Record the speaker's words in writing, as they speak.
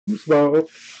So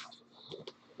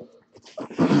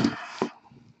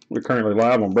we're currently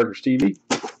live on Breakers TV.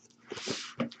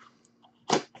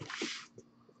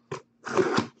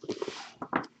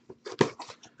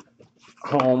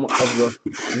 Home of the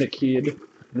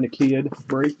Nikid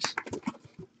breaks.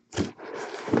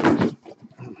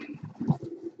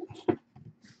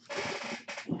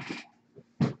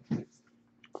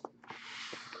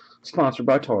 Sponsored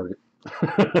by Target.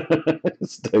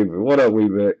 Stupid. What up,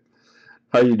 Weebeck?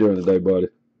 How you doing today, buddy?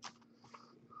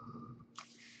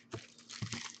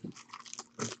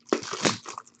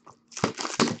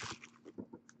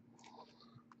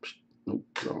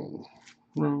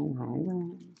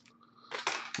 Wrong.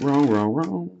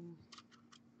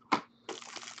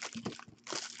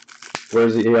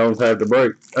 Where's he always have to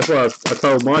break? That's why I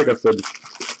told Mike, I said,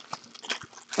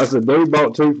 dude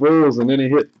bought 2 fulls and then he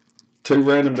hit 2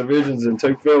 random divisions and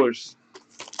 2 fillers.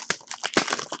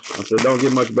 I said, don't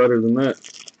get much better than that.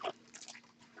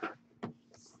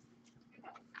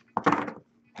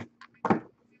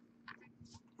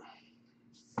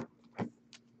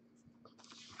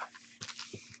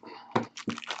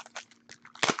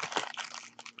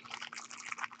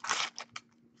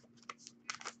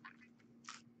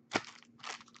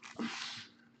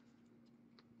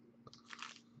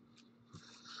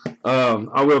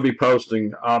 I will be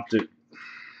posting optic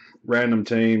random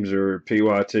teams or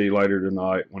PYT later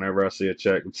tonight whenever I see a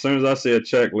check. As soon as I see a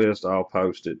checklist, I'll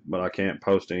post it, but I can't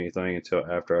post anything until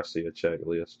after I see a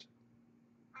checklist.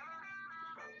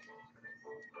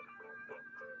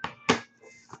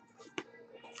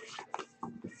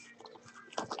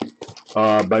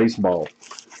 Baseball.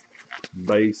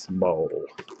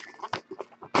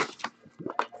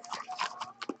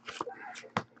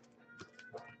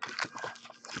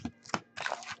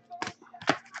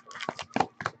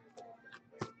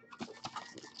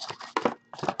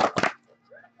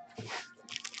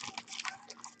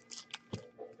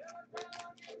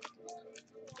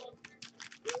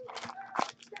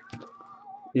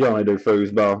 You only do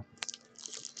foosball.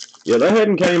 Yeah, they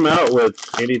hadn't came out with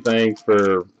anything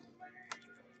for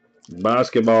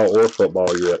basketball or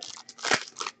football yet.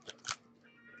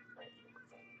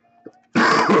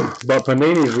 But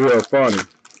Panini's real funny.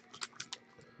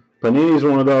 Panini's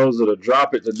one of those that'll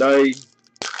drop it today.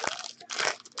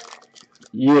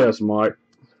 Yes, Mike.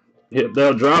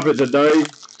 They'll drop it today.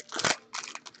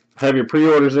 Have your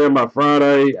pre-orders in by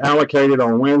Friday, allocated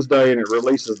on Wednesday, and it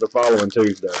releases the following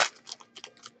Tuesday.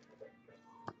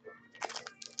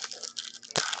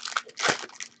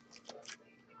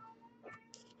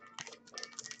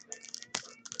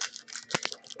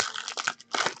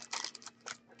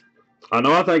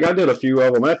 I think I did a few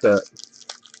of them at that.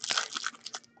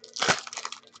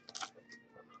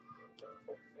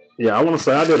 Yeah, I want to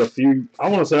say I did a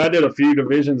few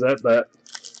divisions at that.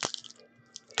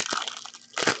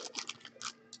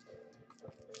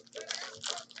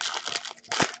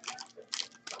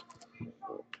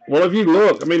 Well, if you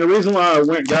look, I mean, the reason why I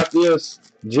went and got this,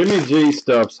 Jimmy G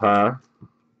stuff's high.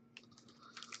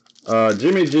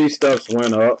 Jimmy G stuff's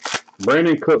went up.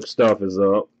 Brandon Cook stuff is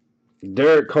up.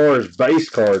 Derek Carr's base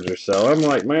cards are selling. I'm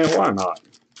like, man, why not?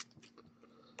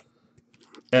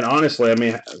 And honestly, I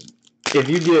mean, if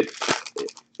you get,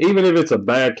 even if it's a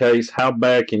bad case, how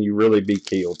bad can you really be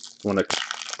killed when the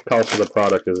cost of the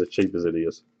product is as cheap as it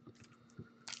is?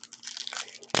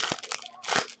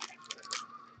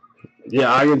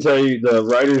 Yeah, I can tell you the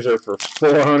Raiders are for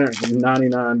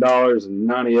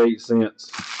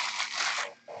 $499.98.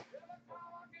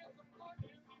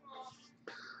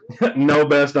 No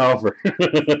best offer.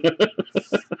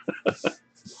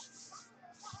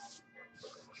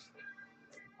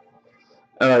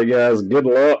 All right, guys, good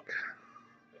luck.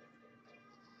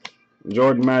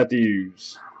 Jordan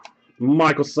Matthews.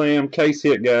 Michael Sam. Case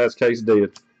hit, guys. Case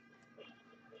dead.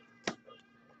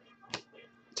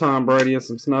 Tom Brady and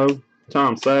some snow.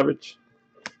 Tom Savage.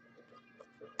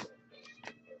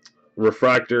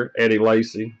 Refractor. Eddie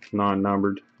Lacy.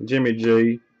 Non-numbered. Jimmy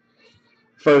G.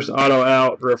 First auto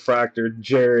out. Refractor.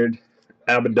 Jared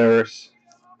Abadaris.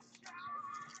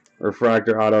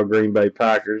 Refractor auto Green Bay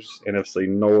Packers. NFC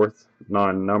North.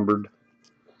 Non-numbered.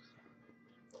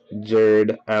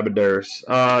 Jared Abadaris.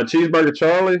 Cheeseburger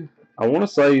Charlie. I want to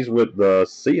say he's with the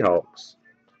Seahawks.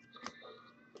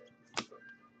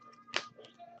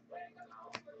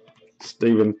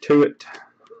 Stephen Tuitt.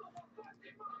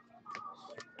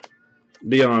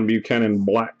 Dion Buchanan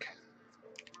Black.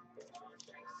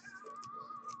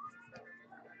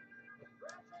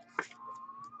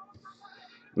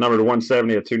 Number to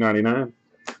 170 at $2.99.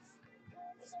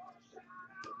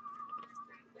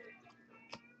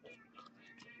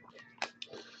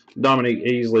 Dominique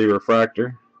Easley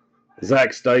refractor.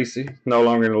 Zach Stacy, no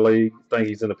longer in the league. I think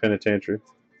he's in the penitentiary.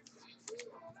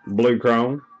 Blue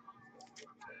Chrome.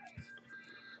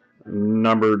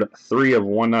 Numbered 3 of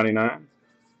 199.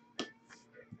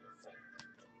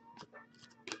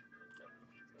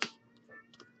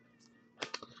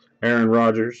 Aaron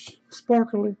Rodgers.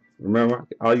 Sparkly. Remember,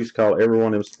 I used to call every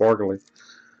one of them Sparkly.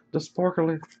 The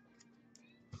Sparkly.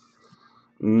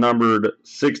 Numbered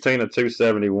 16 of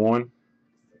 271.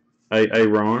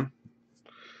 Ron.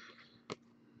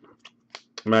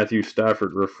 Matthew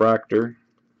Stafford Refractor.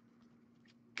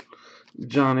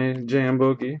 Johnny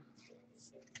Jambookie.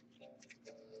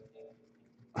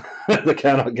 The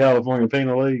California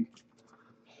Penal League.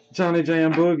 Johnny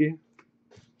Jambookie.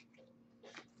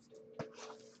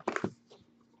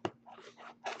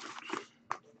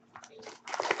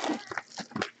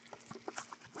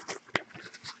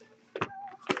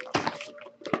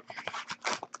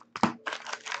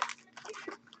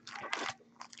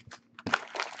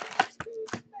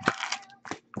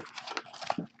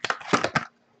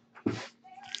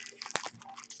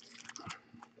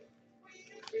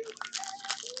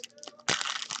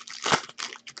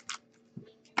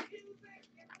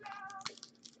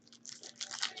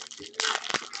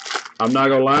 I'm not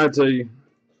gonna lie to you.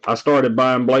 I started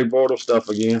buying Blake Bortles stuff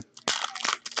again.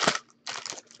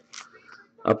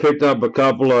 I picked up a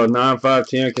couple of 9, 5,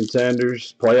 10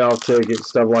 contenders, playoff tickets,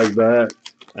 stuff like that,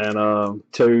 and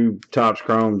 2 Topps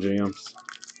Chrome gems.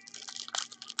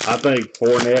 I think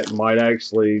Fournette might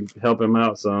actually help him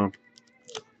out some.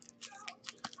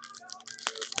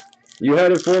 You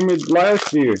had it for me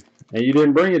last year, and you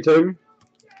didn't bring it to me.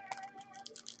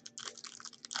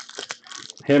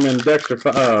 Him and Dexter,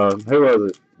 who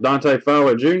was it? Dante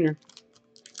Fowler Jr.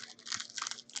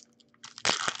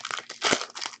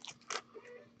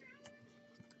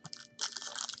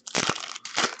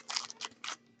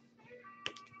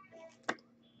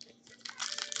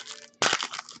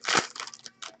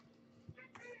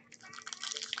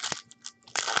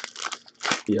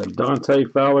 Yeah, Dante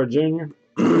Fowler Jr.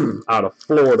 out of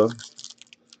Florida.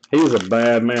 He was a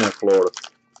bad man in Florida.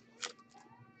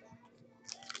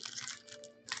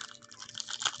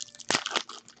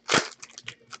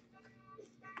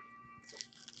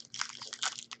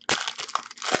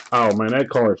 Oh man, that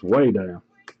card's way down.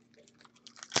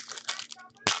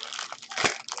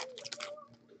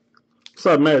 What's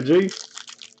up, Matt G?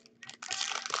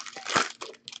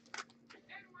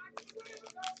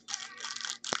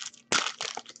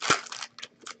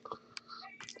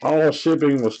 All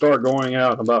shipping will start going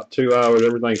out in about 2 hours.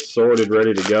 Everything's sorted,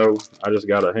 ready to go. I just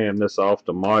got to hand this off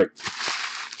to Mike.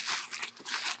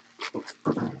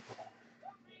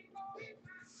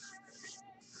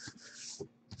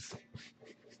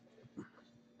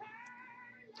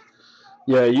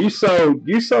 Yeah, you sold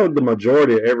the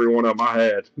majority of every one of them I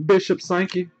had. Bishop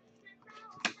Sankey,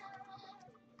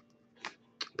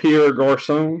 Pierre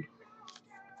Garcon,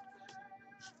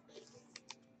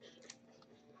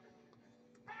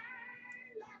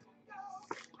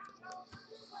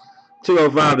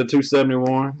 $205 to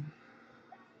 $271.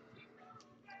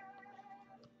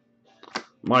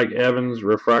 Mike Evans,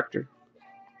 Refractor.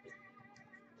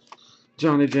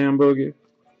 Johnny Jamboogie.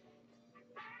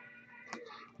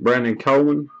 Brandon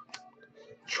Coleman.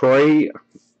 Trey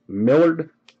Millard,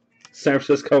 San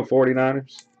Francisco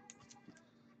 49ers.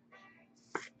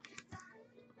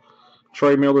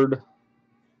 Trey Millard,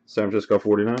 San Francisco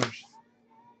 49ers.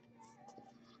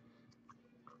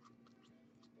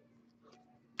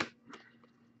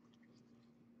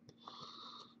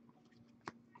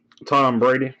 Tom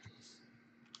Brady.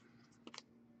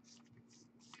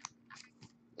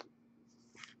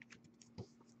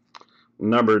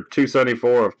 Number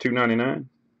 274 of 299.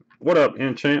 What up,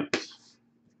 Enchants?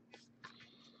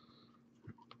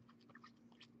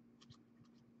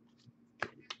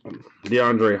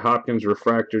 DeAndre Hopkins,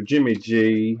 Refractor. Jimmy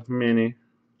G, Mini.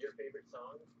 Your favorite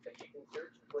song that you can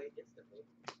search and play instantly.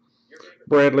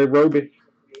 Bradley Roby.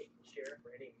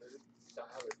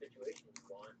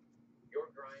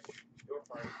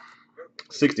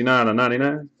 69 of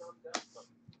 99.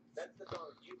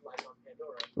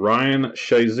 Ryan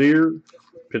Shazier,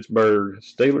 Pittsburgh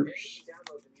Steelers.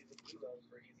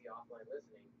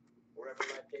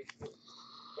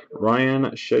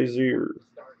 Ryan Shazier.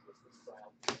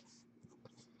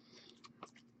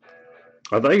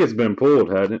 I think it's been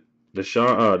pulled, hadn't it?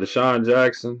 Deshaun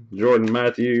Jackson, Jordan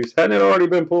Matthews. Hadn't it already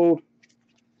been pulled?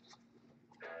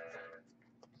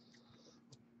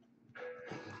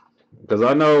 Because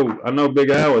I know Big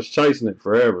Al was chasing it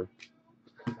forever.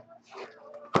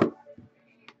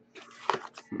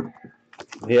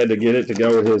 He had to get it to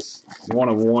go with his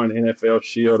 1-of-1 NFL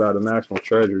Shield out of National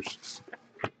Treasures.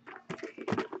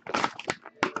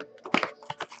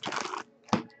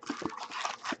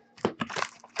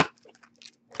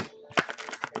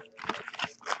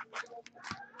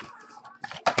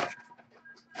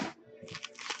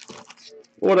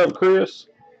 What up, Chris?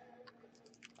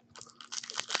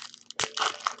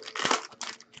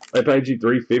 They paid you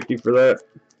 $350 for that?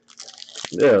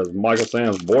 Yeah, it was Michael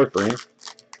Sam's boyfriend.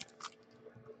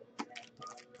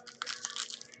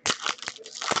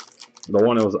 The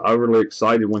one that was overly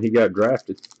excited when he got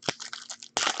drafted.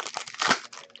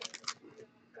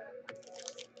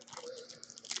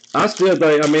 I still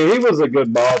think, I mean, he was a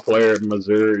good ball player at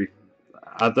Missouri.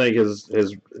 I think his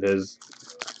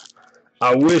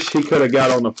I wish he could have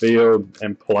got on the field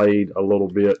and played a little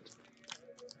bit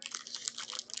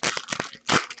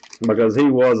because he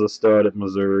was a stud at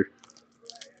Missouri.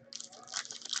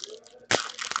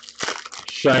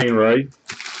 Shane Ray,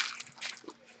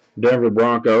 Denver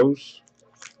Broncos.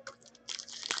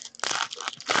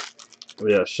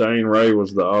 Yeah, Shane Ray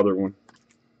was the other one.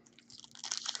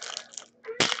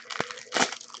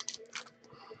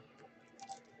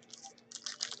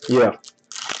 Yeah.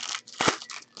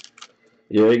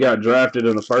 Yeah, he got drafted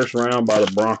in the first round by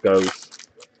the Broncos.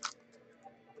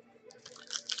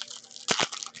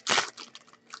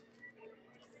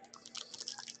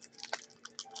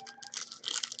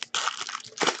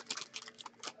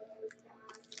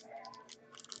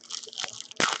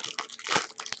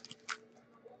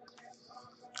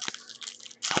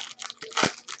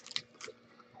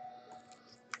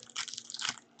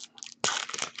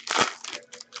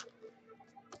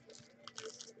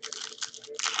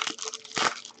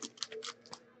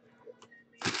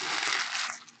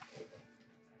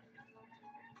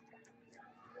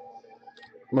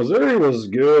 Missouri was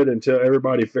good until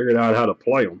everybody figured out how to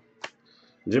play them.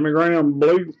 Jimmy Graham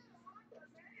blew.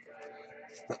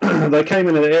 They came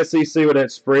into the SEC with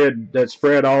that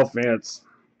spread offense.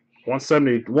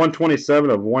 170, 127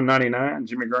 of 199,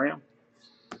 Jimmy Graham.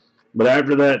 But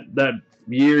after that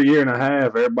year and a half,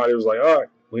 everybody was like, all right,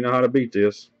 we know how to beat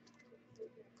this.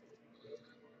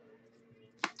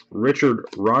 Richard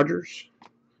Rogers,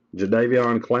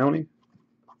 Jadeveon Clowney,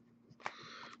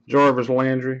 Jarvis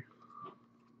Landry,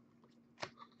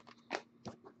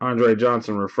 Andre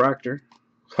Johnson Refractor.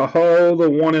 Oh, the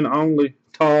one and only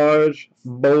Taj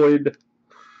Boyd,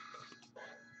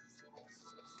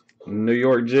 New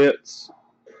York Jets.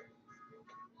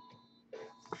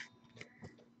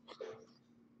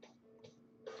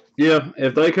 Yeah,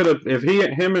 if they could have, if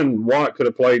him and Watt could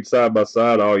have played side by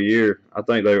side all year, I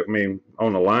think they, I mean,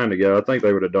 on the line together, I think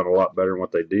they would have done a lot better than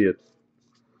what they did.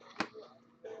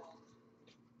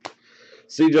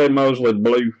 C.J. Mosley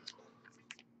blew.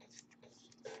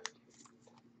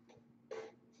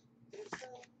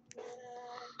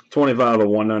 $25 of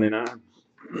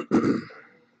 $199.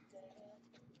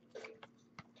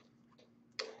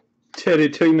 Teddy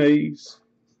Two Knees,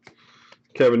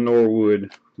 Kevin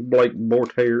Norwood, Blake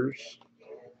Bortles,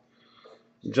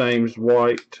 James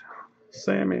White,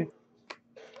 Sammy,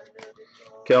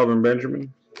 Calvin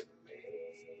Benjamin,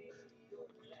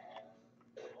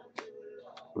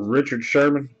 Richard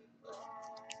Sherman,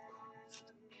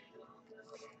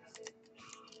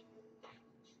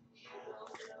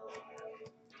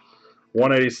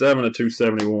 $187 to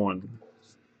 $271.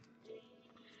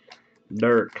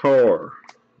 Derek Carr,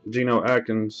 Geno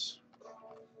Atkins,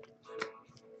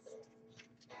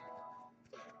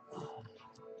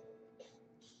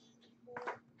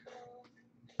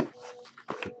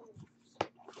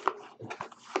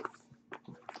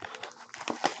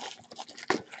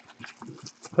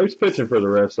 who's pitching for the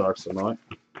Red Sox tonight?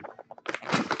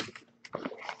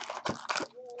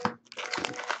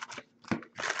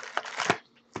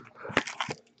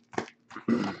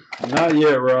 Not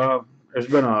yet, Rob. There's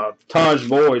been a Taj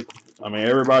Boyd. I mean,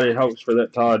 everybody hopes for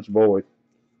that Taj Boyd.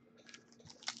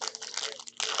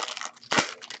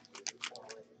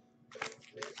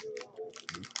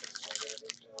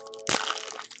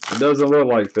 It doesn't look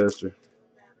like Fester.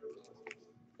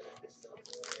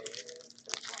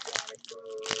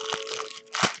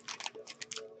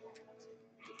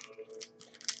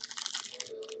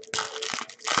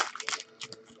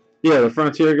 Yeah, the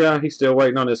Frontier guy, he's still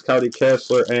waiting on his Cody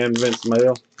Kessler and Vince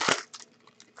Mail.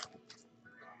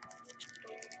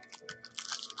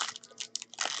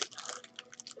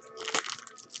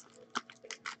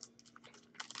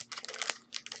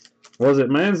 Was it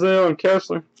Manziel and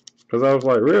Kessler? Because I was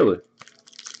like, really?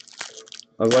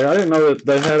 I was like, I didn't know that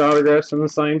they had autographs in the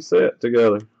same set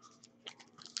together.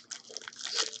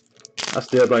 I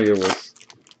still think it was.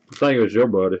 I think it was your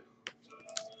buddy,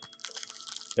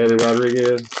 Eddie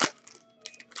Rodriguez.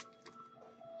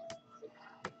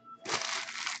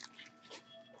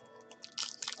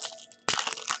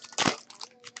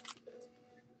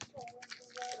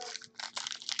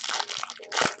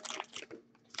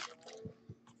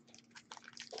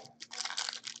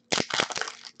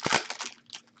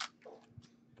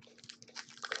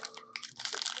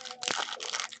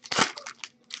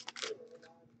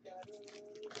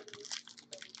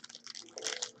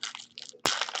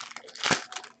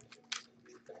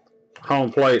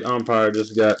 home plate umpire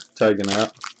just got taken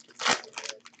out.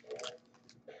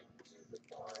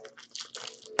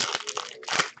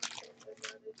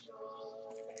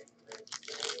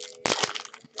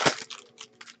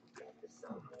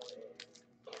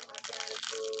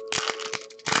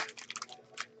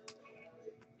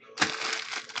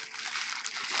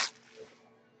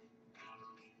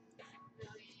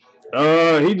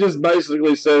 He just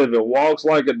basically said if it walks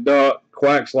like a duck,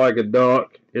 quacks like a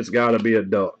duck, it's got to be a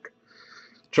duck.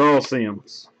 Charles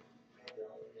Sims.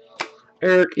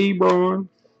 Eric Ebron.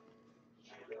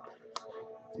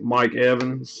 Mike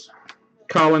Evans.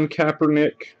 Colin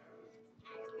Kaepernick.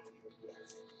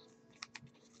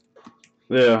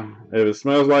 Yeah, if it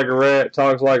smells like a rat,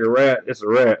 talks like a rat, it's a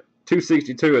rat.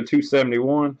 262 or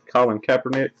 271. Colin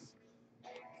Kaepernick.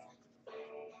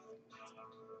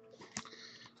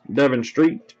 Devin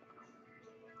Street.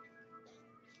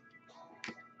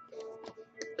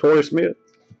 Torrey Smith.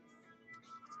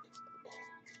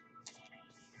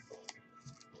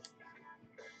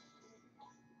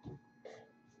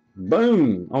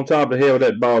 Boom! On top of the head with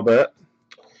that ball bat.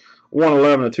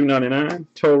 111 to 299.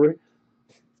 Torrey.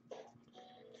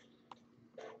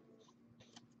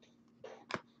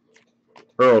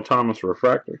 Earl Thomas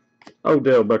refractor.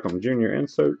 Odell Beckham Jr.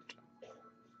 insert.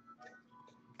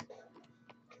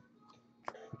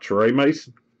 Trey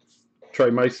Mason. Trey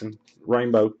Mason.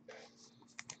 Rainbow.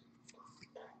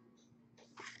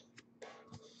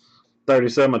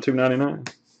 37 of 299.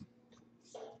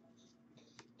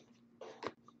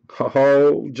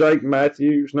 Oh, Jake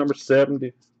Matthews, number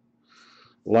 70.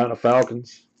 Atlanta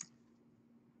Falcons.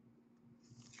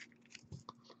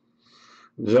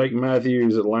 Jake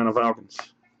Matthews, Atlanta Falcons.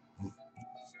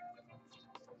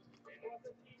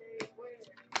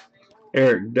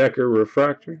 Eric Decker,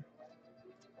 refractor.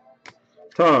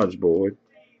 Taj Boyd.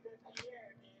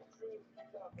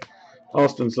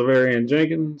 Austin Severian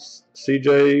Jenkins.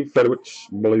 CJ Fedowich,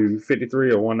 blue,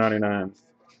 53 of 199.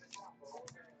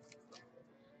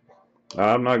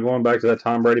 I'm not going back to that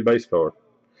Tom Brady base card.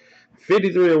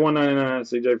 53 of 199,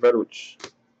 CJ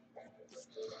Fedowich.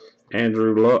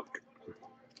 Andrew Luck.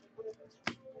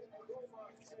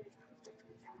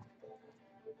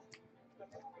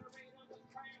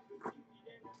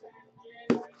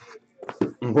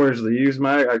 Where's the used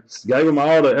mag? I gave them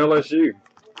all to LSU.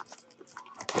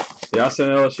 Yeah, I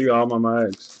sent LSU all my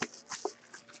mags.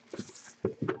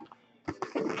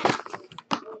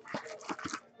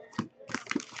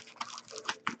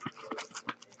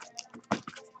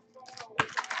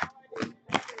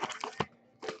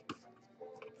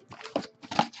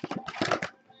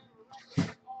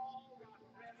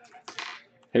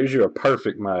 Here's you a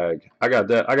perfect mag. I got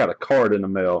that. I got a card in the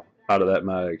mail out of that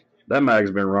mag. That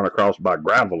mag's been run across by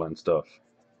gravel and stuff.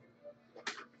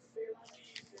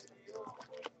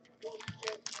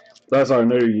 That's our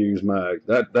new used mag.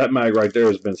 That mag right there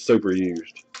has been super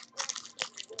used.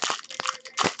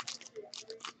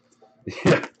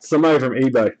 Yeah, somebody from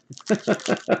eBay.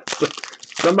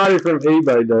 Somebody from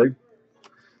eBay, dude.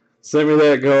 Sent me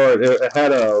that card. It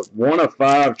had a 1 of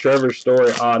 5 Trevor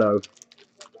Story auto.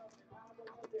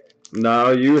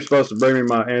 No, you were supposed to bring me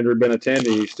my Andrew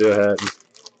Benintendi. You still hadn't.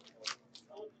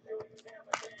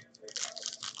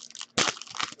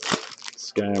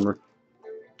 Scammer.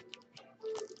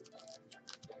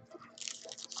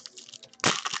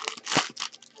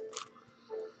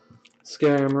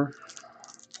 Scammer.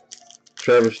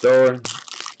 Trevor Story.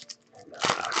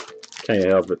 Can't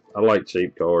help it. I like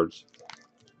cheap cards.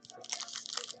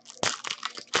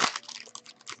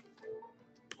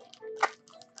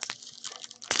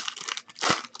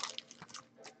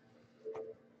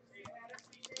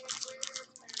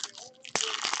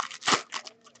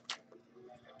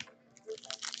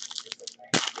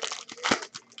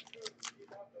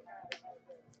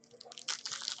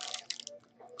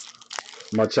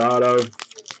 Machado.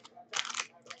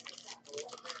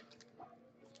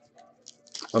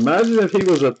 Imagine if he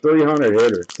was a 300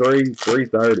 hitter,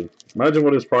 330. Imagine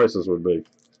what his prices would be.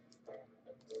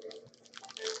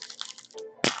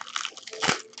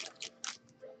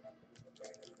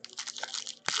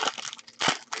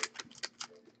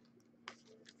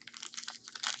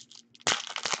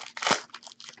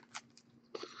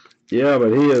 Yeah,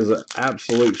 but he is an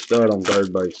absolute stud on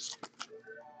third base.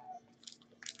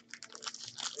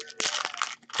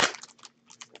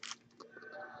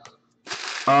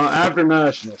 After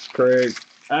Nationals, Craig.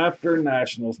 After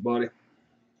Nationals, buddy.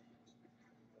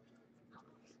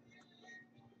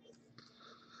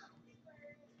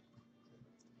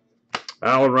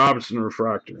 Allen Robinson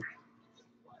refractor.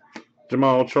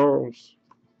 Jamal Charles.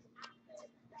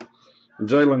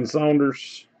 Jalen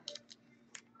Saunders.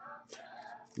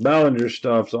 Ballinger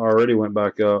stuff's already went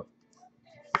back up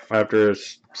after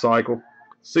his cycle.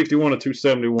 61 to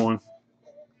 271.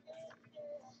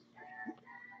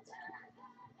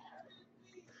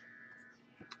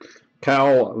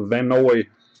 Cal Van Noy.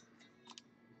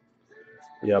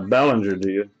 Yeah, Ballinger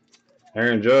did.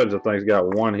 Aaron Judge, I think, has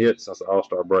got one hit since the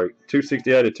All-Star break.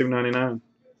 268 to 299.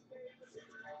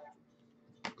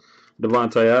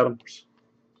 Devontae Adams.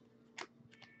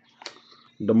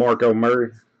 DeMarco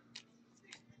Murray.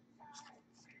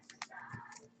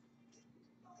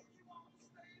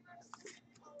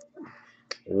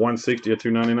 $160 to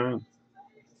 299.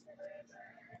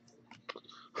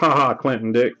 Haha,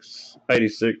 Clinton Dix.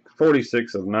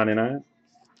 46 of 99.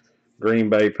 Green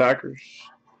Bay Packers.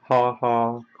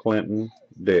 Haha, Clinton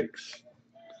Dix.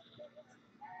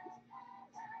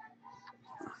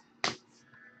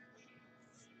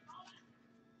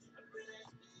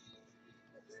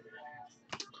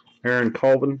 Aaron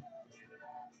Colvin.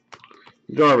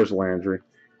 Jarvis Landry.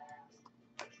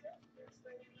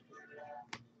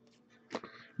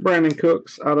 Brandon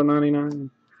Cooks out of 99.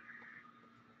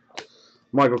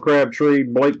 Michael Crabtree.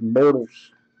 Blake Bortles.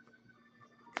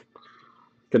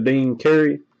 Kadeem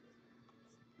Carey.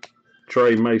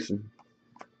 Trey Mason.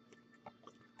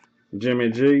 Jimmy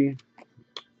G.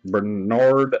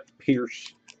 Bernard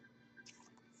Pierce.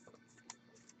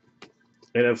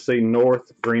 NFC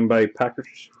North. Green Bay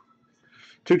Packers.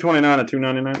 229 to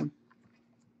 299.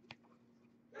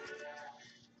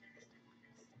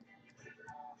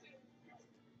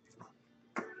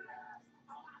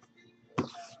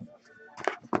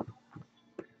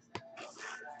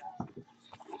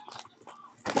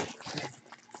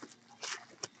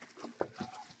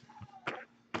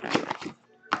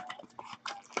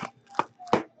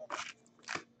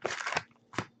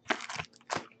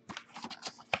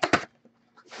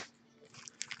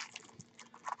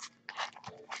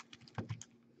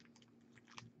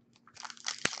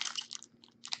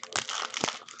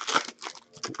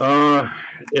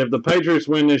 If the Patriots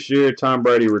win this year, Tom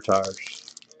Brady retires.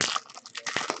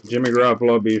 Jimmy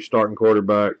Garoppolo will be your starting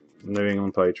quarterback, New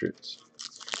England Patriots.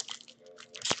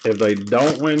 If they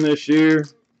don't win this year,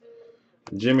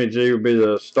 Jimmy G will be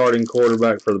the starting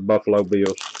quarterback for the Buffalo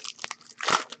Bills.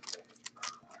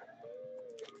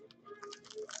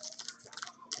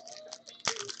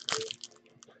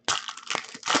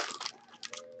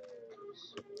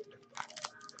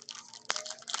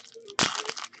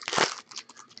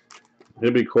 He'll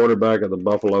be quarterback of the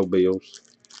Buffalo Bills.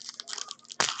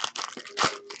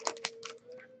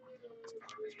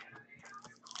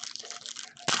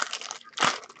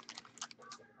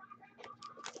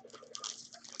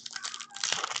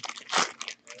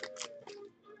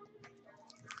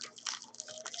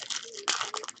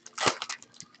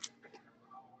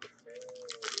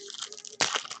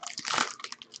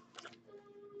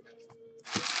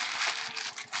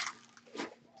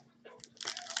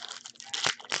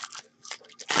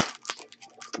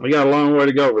 We got a long way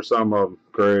to go for some of them,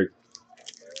 Craig.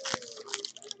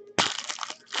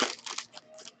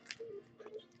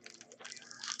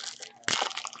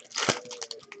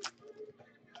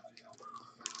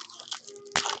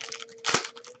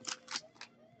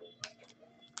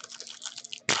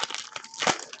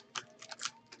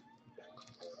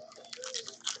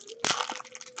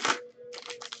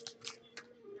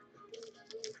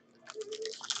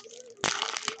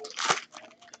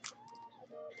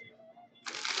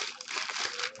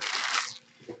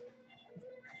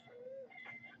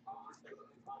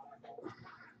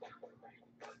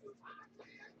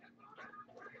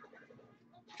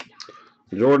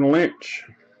 Jordan Lynch.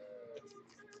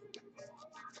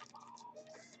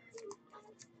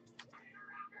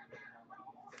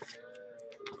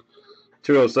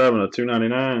 $207 to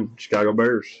 $299. Chicago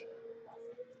Bears.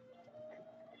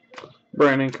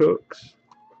 Brandon Cooks.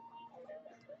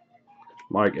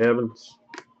 Mike Evans.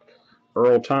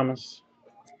 Earl Thomas.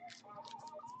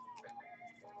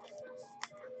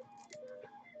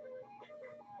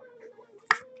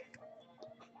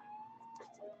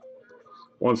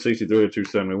 $163 to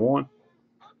 $271.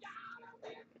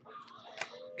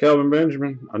 Kelvin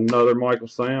Benjamin. Another Michael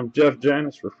Sam. Jeff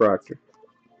Janis. Refractor.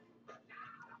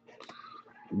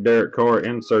 Derek Carr.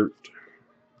 Insert.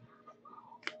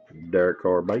 Derek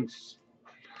Carr base.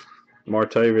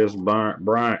 Martavis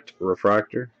Bryant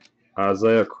refractor.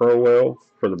 Isaiah Crowell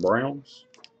for the Browns.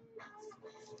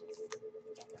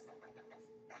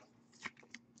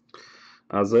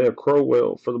 Isaiah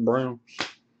Crowell for the Browns.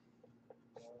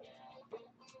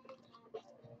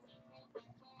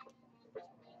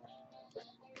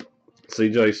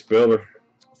 CJ Spiller.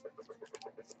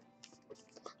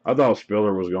 I thought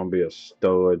Spiller was going to be a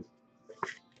stud.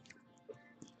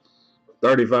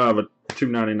 35 of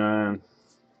 299.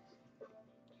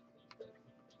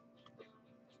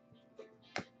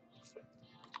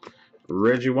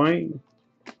 Reggie Wayne,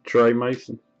 Trey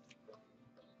Mason,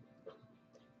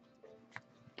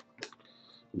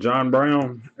 John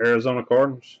Brown, Arizona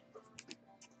Cardinals,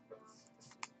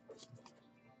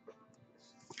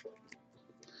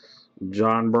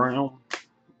 John Brown,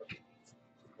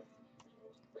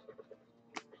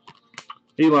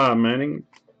 Eli Manning,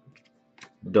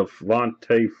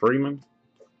 Devontae Freeman,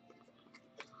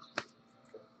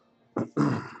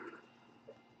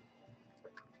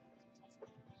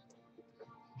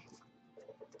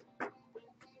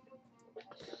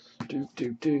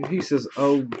 He says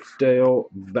Odell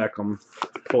Beckham,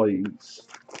 please.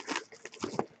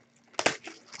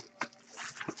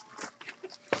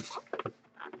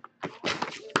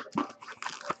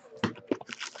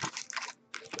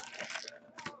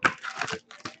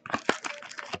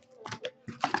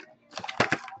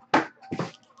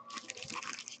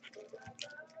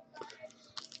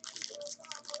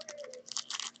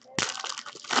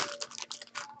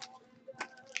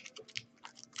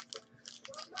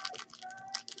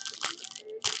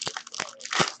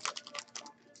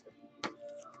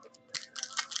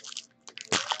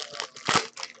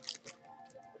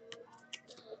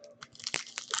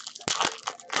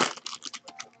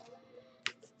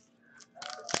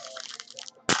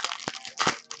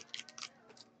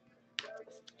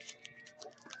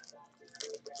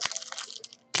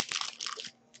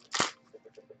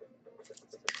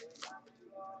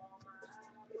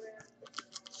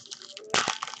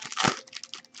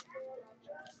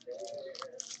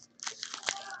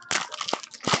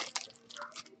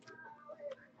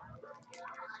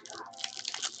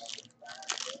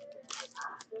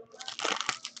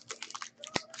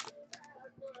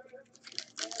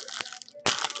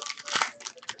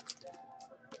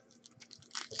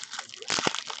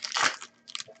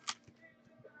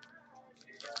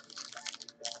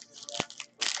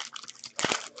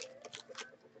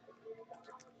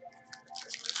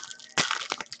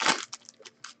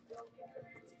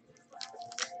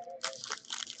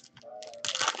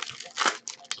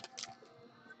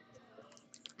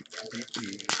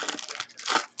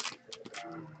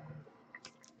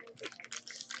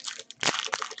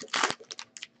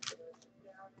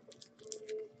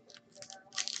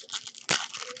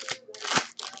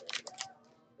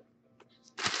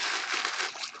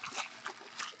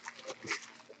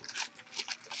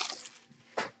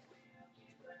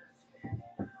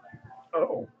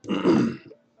 Oh.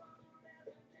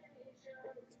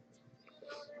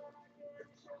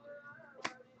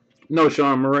 No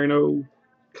Sean Moreno,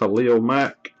 Khalil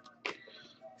Mack,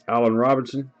 Allen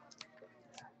Robinson.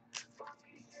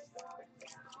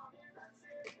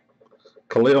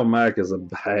 Khalil Mack is a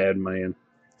bad man.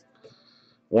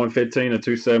 115 to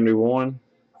 271.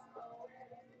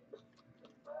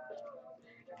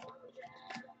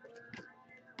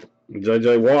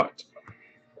 J.J. Watt.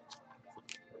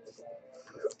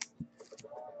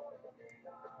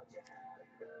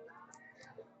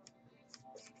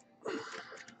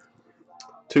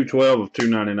 $212 of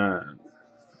 $299.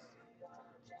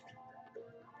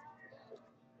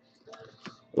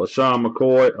 LaShawn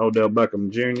McCoy, Odell Beckham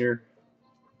Jr.,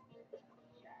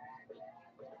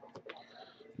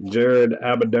 Jared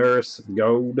Abadaris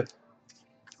Gold,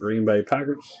 Green Bay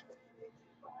Packers.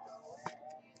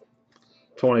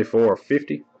 24 of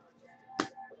 50.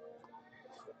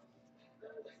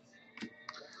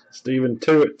 Stephen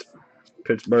Tuitt,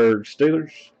 Pittsburgh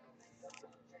Steelers.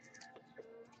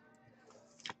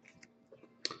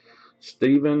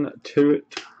 Stephen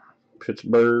Tuitt,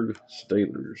 Pittsburgh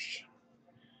Steelers.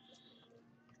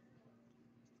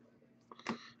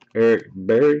 Eric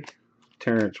Berry,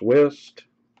 Terrence West,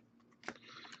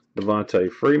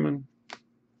 Devontae Freeman,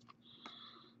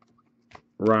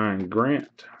 Ryan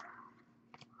Grant,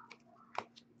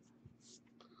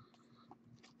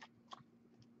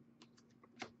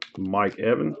 Mike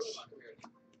Evans,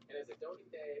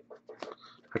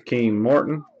 Hakeem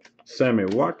Martin, Sammy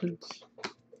Watkins,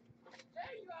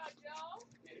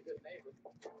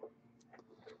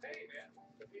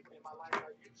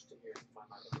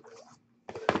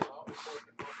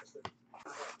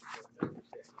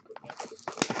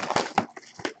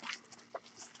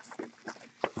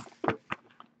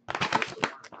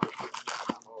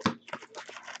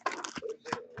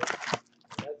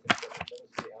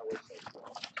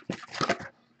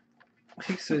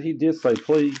 he said he did say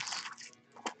please.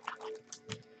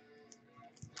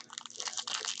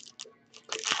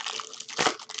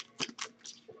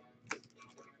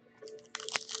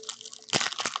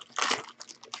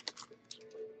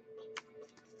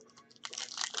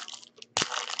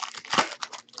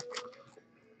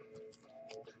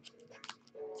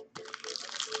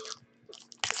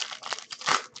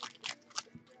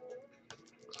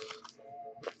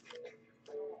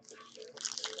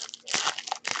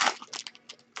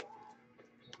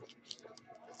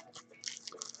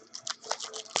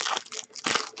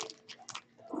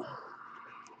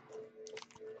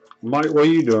 Mike, what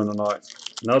are you doing tonight?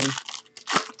 Nothing?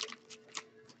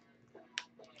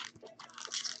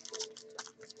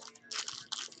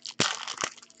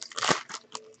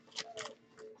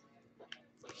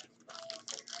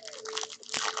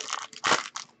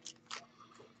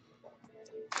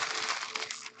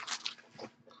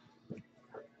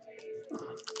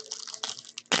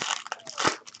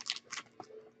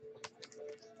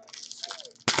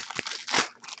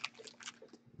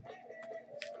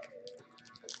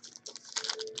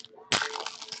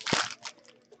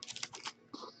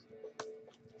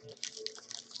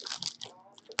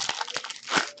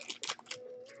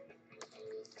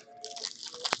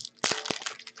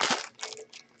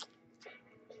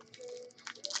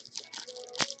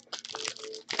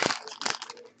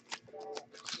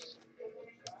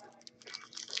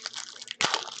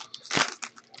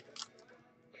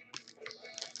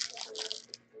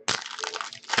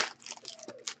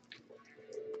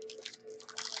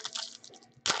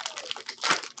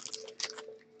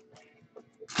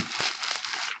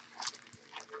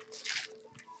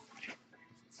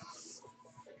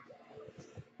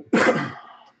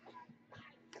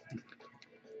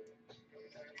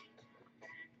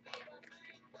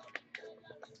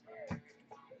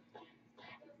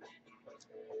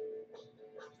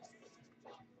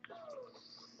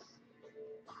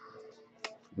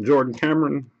 Jordan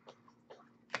Cameron,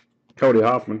 Cody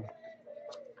Hoffman.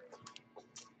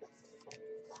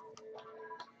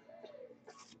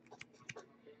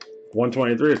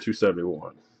 123 is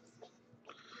 271.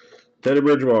 Teddy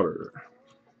Bridgewater.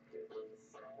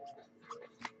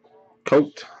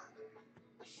 Colt.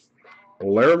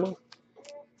 Lerma.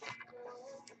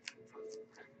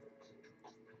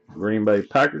 Green Bay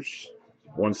Packers.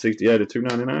 168 to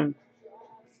 299.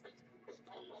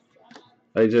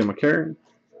 AJ McCarron.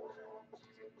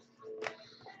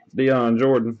 Deion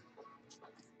Jordan.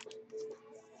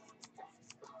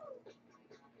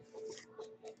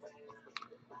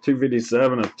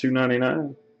 257 of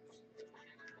 299.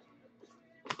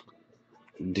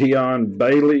 Deion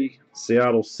Bailey,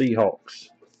 Seattle Seahawks.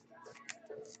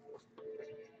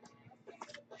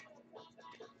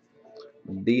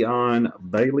 Deion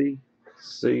Bailey,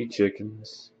 Sea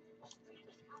Chickens.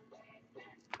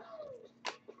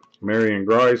 Marion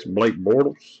Grice, Blake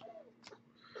Bortles.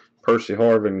 Percy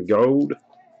Harvin Gold,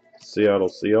 Seattle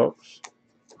Seahawks.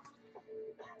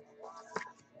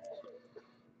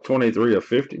 23 of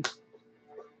 50.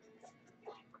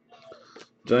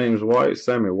 James White,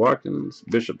 Sammy Watkins,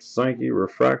 Bishop Sankey,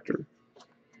 Refractor.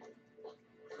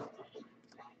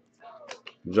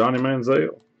 Johnny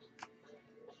Manziel.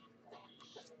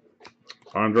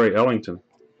 Andre Ellington.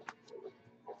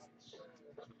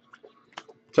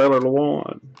 Taylor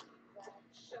Lewan.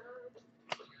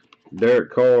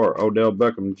 Derek Carr, Odell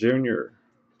Beckham Jr.,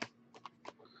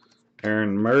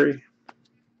 Aaron Murray.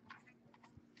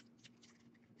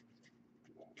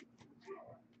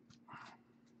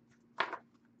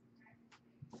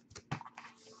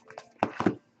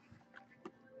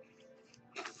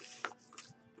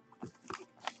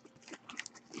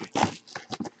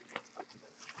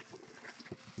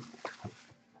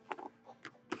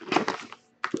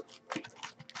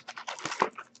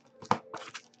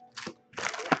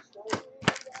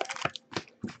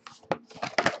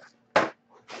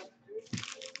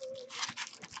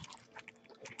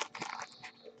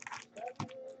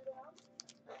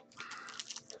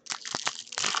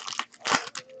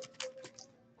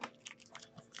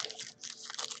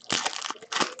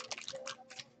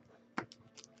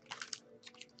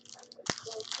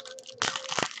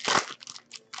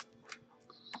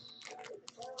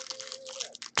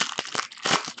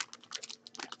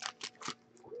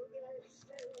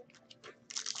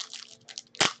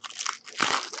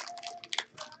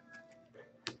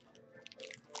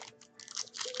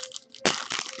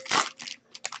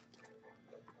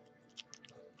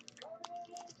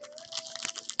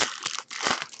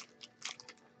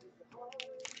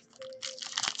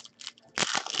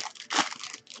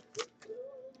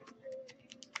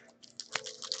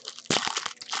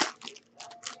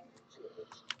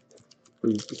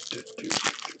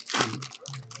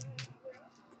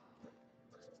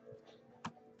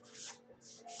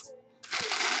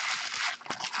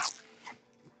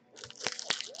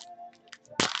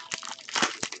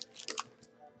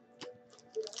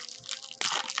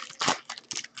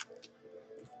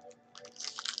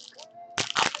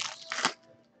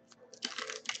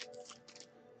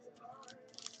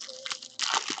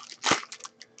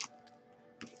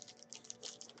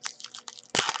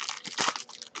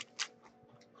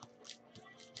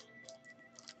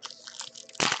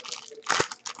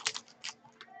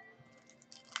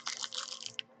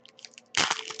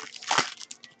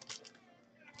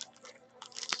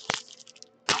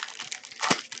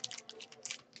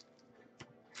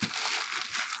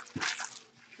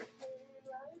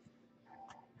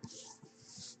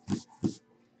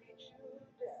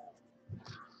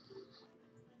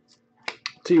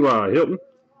 T.Y. Hilton,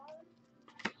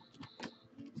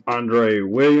 Andre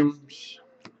Williams,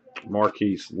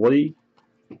 Marquise Lee,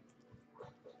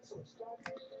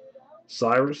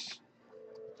 Cyrus,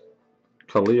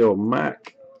 Khalil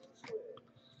Mack,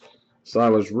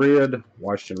 Silas Red,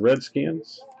 Washington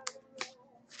Redskins.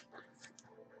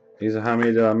 These are how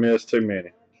many did I miss? Too many.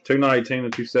 219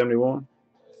 and 271.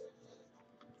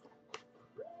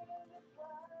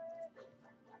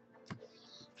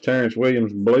 Terrence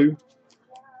Williams Blue.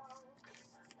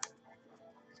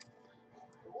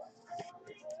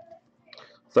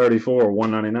 $34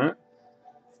 $199.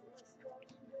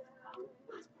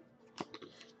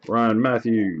 Ryan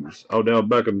Matthews, Odell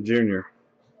Beckham Jr.,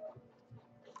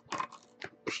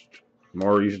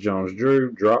 Maurice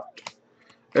Jones-Drew dropped.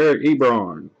 Eric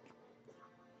Ebron,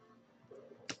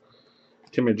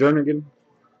 Timmy Jernigan,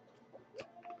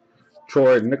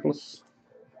 Troy Nicholas,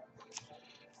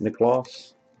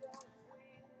 Nicholas,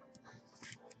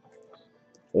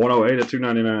 108 of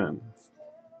 299.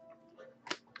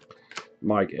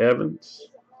 Mike Evans,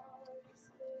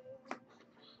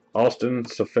 Austin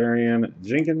Safarian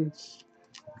Jenkins,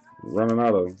 running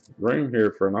out of room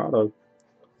here for an auto.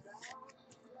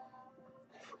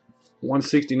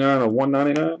 169 of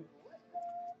 199.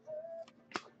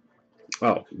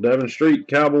 Oh, Devon Street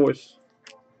Cowboys.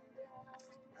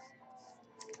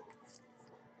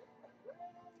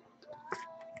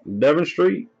 Devon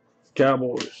Street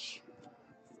Cowboys.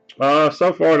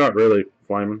 So far not really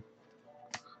flaming.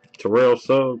 Terrell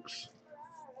Suggs.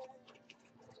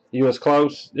 You was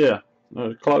close? Yeah,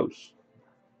 close.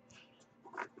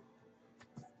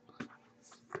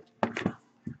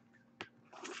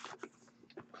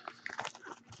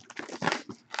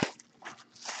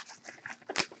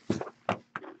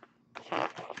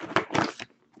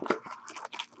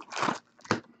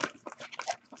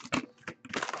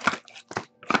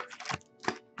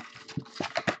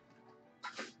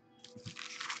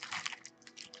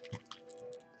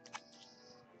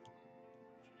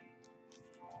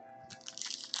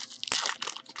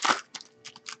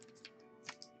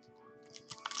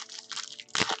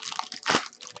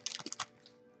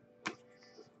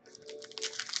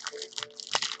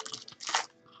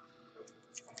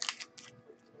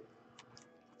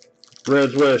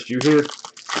 Reds West, you here?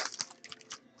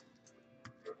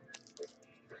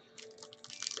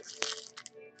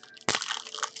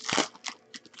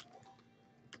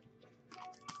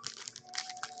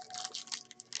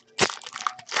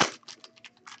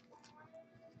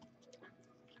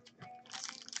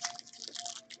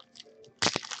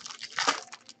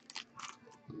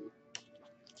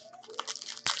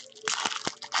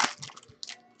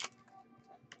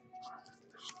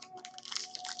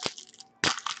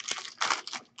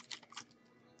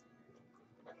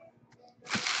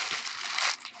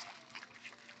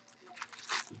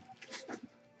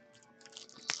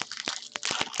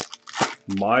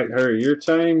 Mike, hurry, your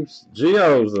teams?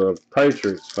 Gio's a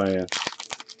Patriots fan.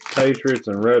 Patriots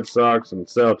and Red Sox and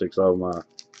Celtics, oh my.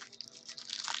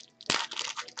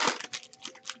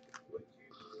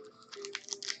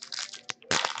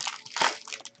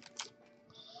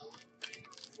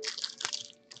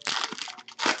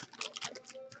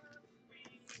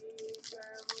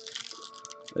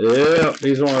 Yeah,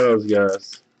 he's one of those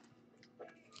guys.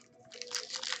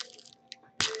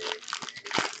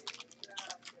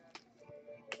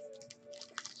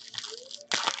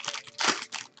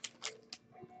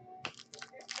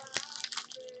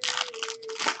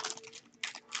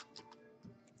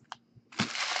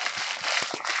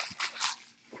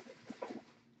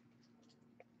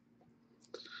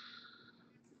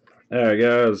 All right,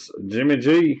 guys. Jimmy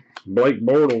G, Blake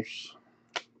Bortles,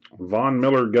 Von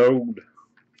Miller Gold,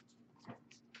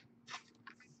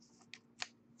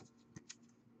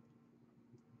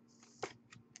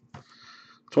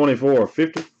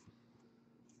 $24.50.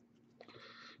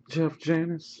 Jeff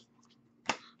Janis,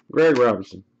 Greg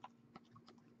Robinson,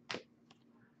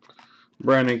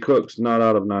 Brandon Cooks, not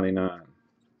out of 99.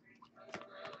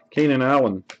 Keenan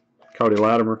Allen, Cody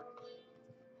Latimer,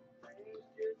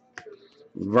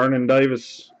 Vernon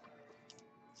Davis.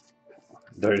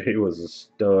 Dude, he was a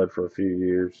stud for a few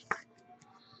years.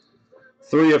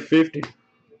 3 of 50.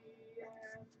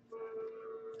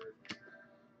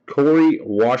 Corey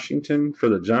Washington for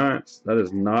the Giants. That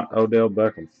is not Odell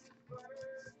Beckham.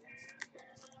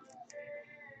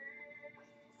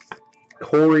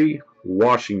 Corey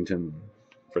Washington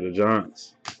for the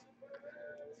Giants.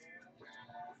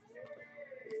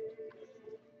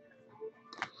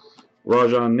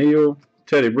 Rajon Neal,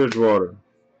 Teddy Bridgewater,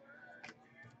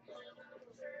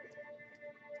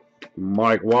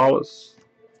 Mike Wallace,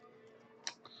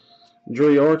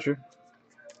 Dre Archer,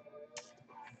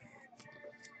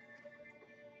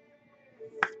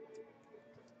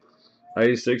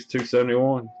 86,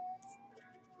 271.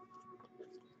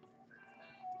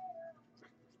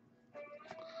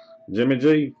 Jimmy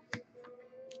G.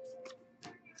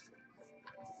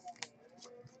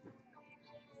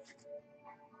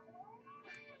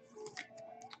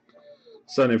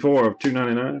 74 of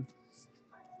 299.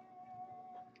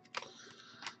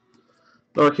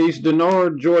 Darquise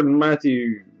Denard, Jordan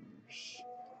Matthews,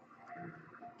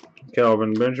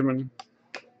 Calvin Benjamin.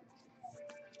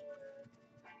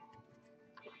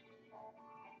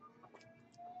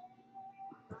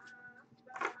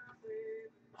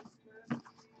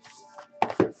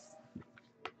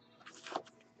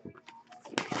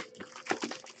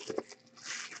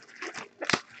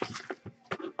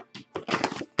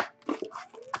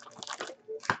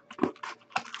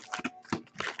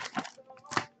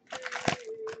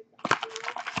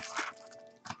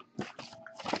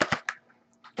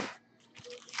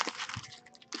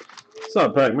 What's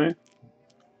up, Pac-Man?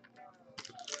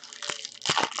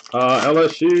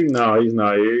 LSU? No, he's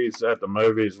not here. He's at the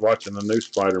movies watching the new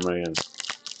Spider-Man.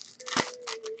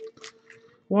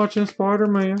 Watching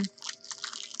Spider-Man.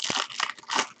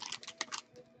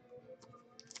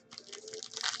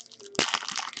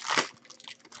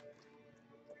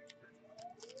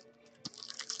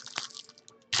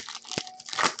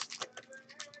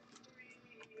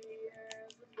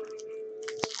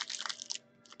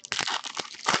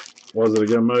 Was it a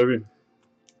good movie?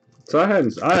 So I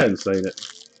hadn't seen it.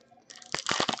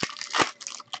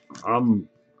 I'm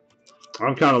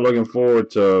kind of looking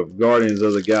forward to Guardians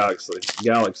of the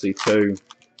Galaxy 2.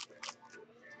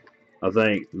 I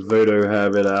think Voodoo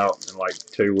have it out in like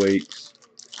 2 weeks.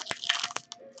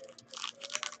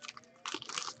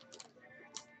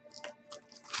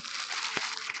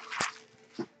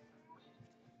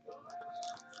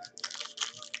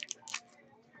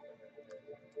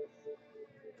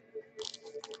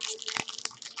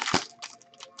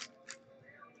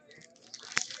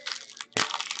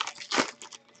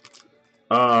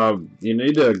 You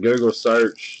need to Google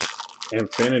search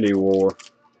Infinity War,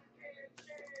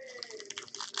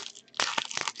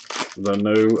 the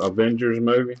new Avengers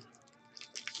movie.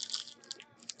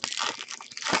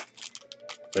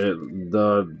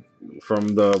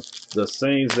 From the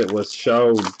scenes that was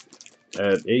showed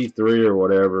at E3 or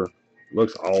whatever,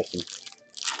 looks awesome.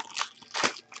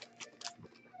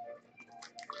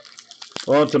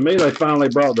 Well, to me, they finally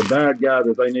brought the bad guy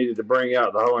that they needed to bring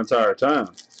out the whole entire time.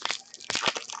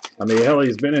 I mean, hell,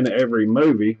 he's been in every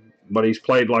movie, but he's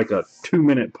played like a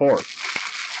 2-minute part.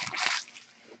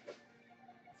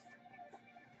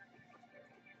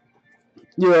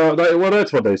 Yeah, well,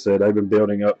 that's what they said. They've been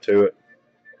building up to it.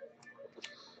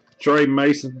 Trey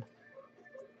Mason,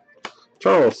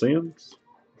 Charles Sims,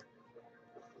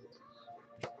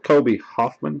 Cody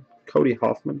Hoffman,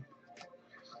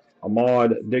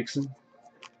 Ahmad Dixon,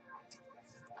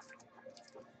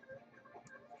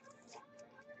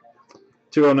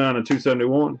 $209 and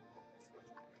 $271.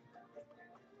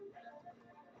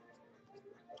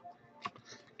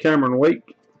 Cameron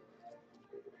Wake,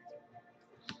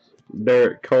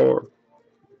 Derek Carr,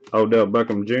 Odell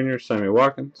Beckham Jr., Sammy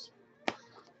Watkins,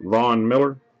 Von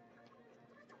Miller,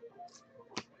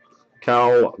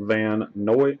 Kyle Van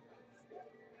Noy.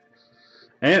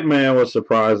 Ant-Man was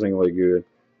surprisingly good.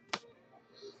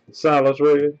 Silas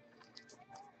Reed.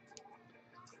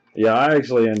 Yeah, I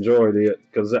actually enjoyed it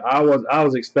because I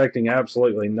was expecting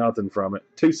absolutely nothing from it.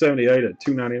 278 at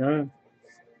 299.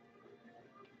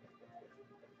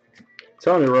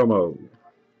 Tony Romo,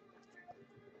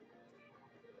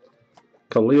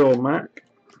 Khalil Mack,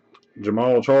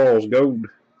 Jamal Charles Gold,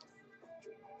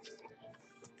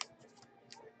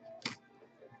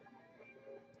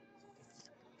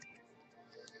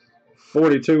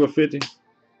 42 of 50.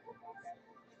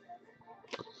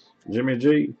 Jimmy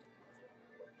G,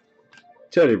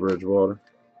 Teddy Bridgewater,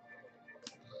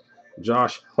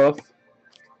 Josh Huff.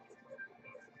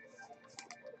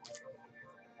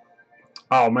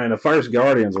 Oh man, the first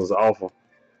Guardians was awful.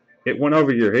 It went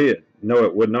over your head. No,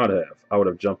 it would not have. I would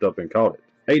have jumped up and caught it.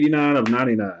 89 of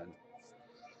 99.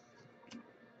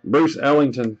 Bruce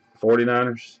Ellington,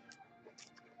 49ers.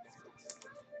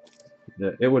 Yeah,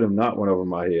 it would have not went over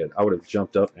my head. I would have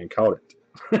jumped up and caught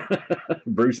it.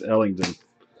 Bruce Ellington.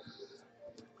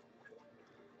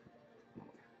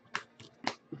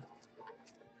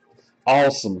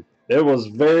 Awesome. It was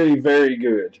very, very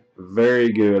good.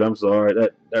 Very good. I'm sorry.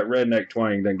 That redneck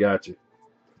twang done got you.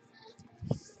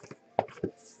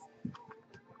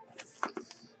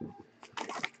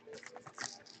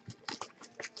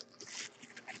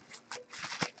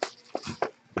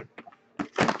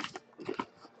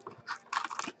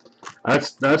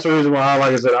 That's the reason why,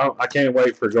 like I said, I can't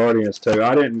wait for Guardians 2.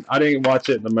 I didn't watch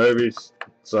it in the movies,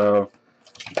 so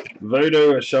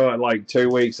Voodoo will show it like 2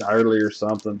 weeks early or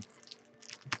something.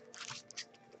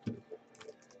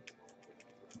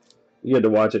 You get to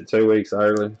watch it 2 weeks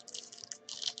early.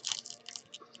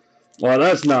 Well,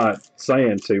 that's not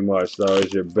saying too much though.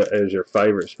 As your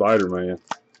favorite Spider-Man,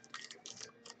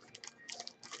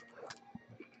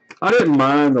 I didn't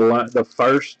mind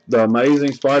the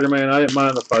Amazing Spider-Man. I didn't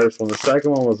mind the first one. The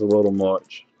second one was a little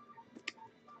much.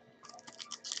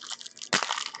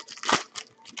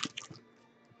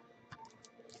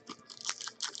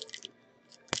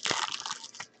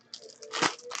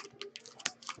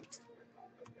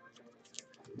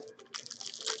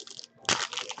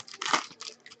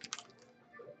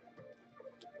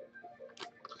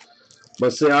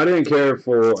 But see, I didn't care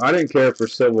for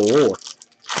Civil War.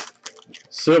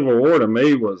 Civil War to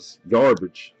me was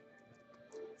garbage.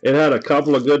 It had a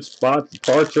couple of good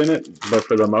parts in it, but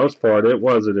for the most part, it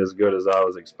wasn't as good as I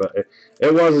was expecting.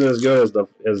 It wasn't as good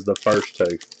as the first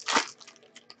two,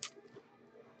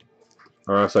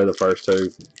 or I say the first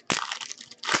two.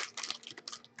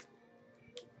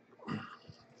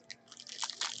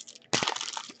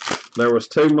 There was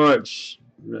too much.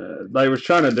 They was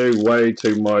trying to do way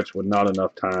too much with not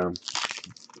enough time.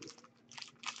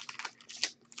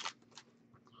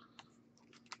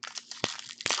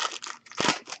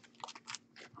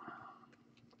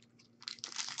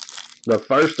 The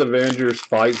first Avengers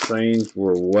fight scenes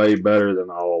were way better than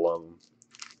all of them.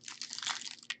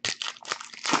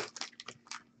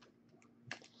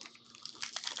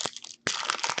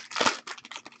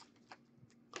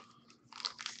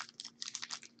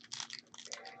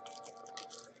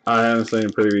 I haven't seen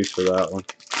previews for that one.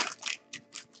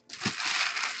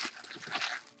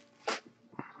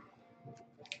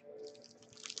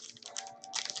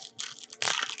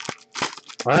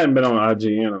 I hadn't been on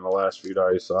IGN in the last few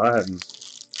days, so I hadn't.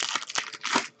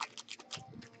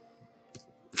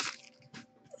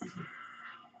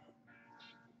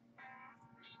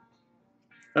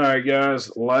 All right,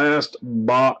 guys. Last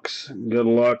box. Good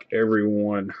luck,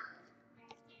 everyone.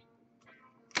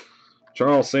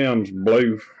 Charles Sims,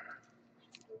 blue.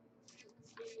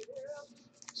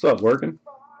 What's up, working?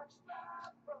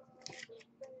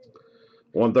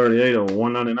 138 or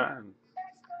 199.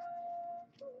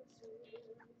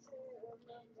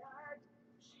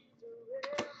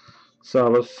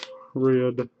 Salas,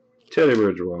 red. Teddy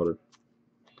Bridgewater.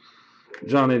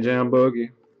 Johnny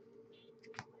Jambuggy.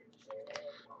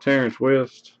 Terrence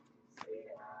West.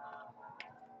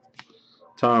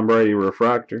 Tom Brady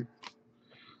refractor.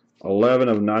 11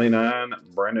 of 99.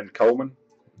 Brandon Coleman.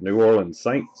 New Orleans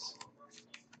Saints.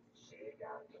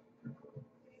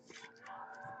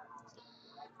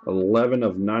 11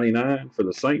 of 99 for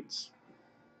the Saints.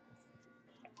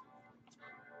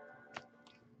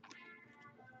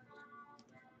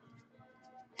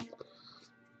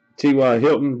 T.Y.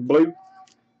 Hilton, blue.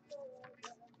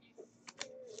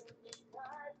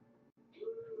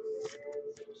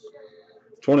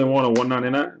 $21 of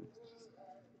 $199.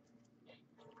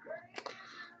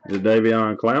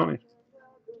 Jadeveon Clowney.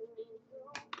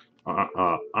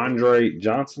 Andre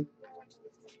Johnson.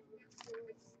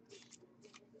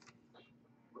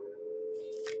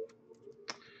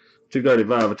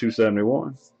 $235 of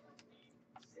 $271.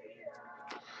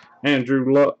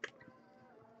 Andrew Luck.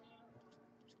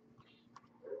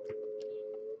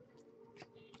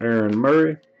 Aaron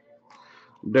Murray.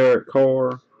 Derek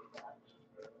Carr.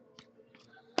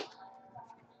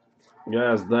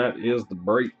 Guys, that is the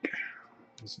break.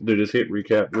 Let's do this hit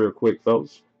recap real quick,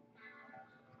 folks.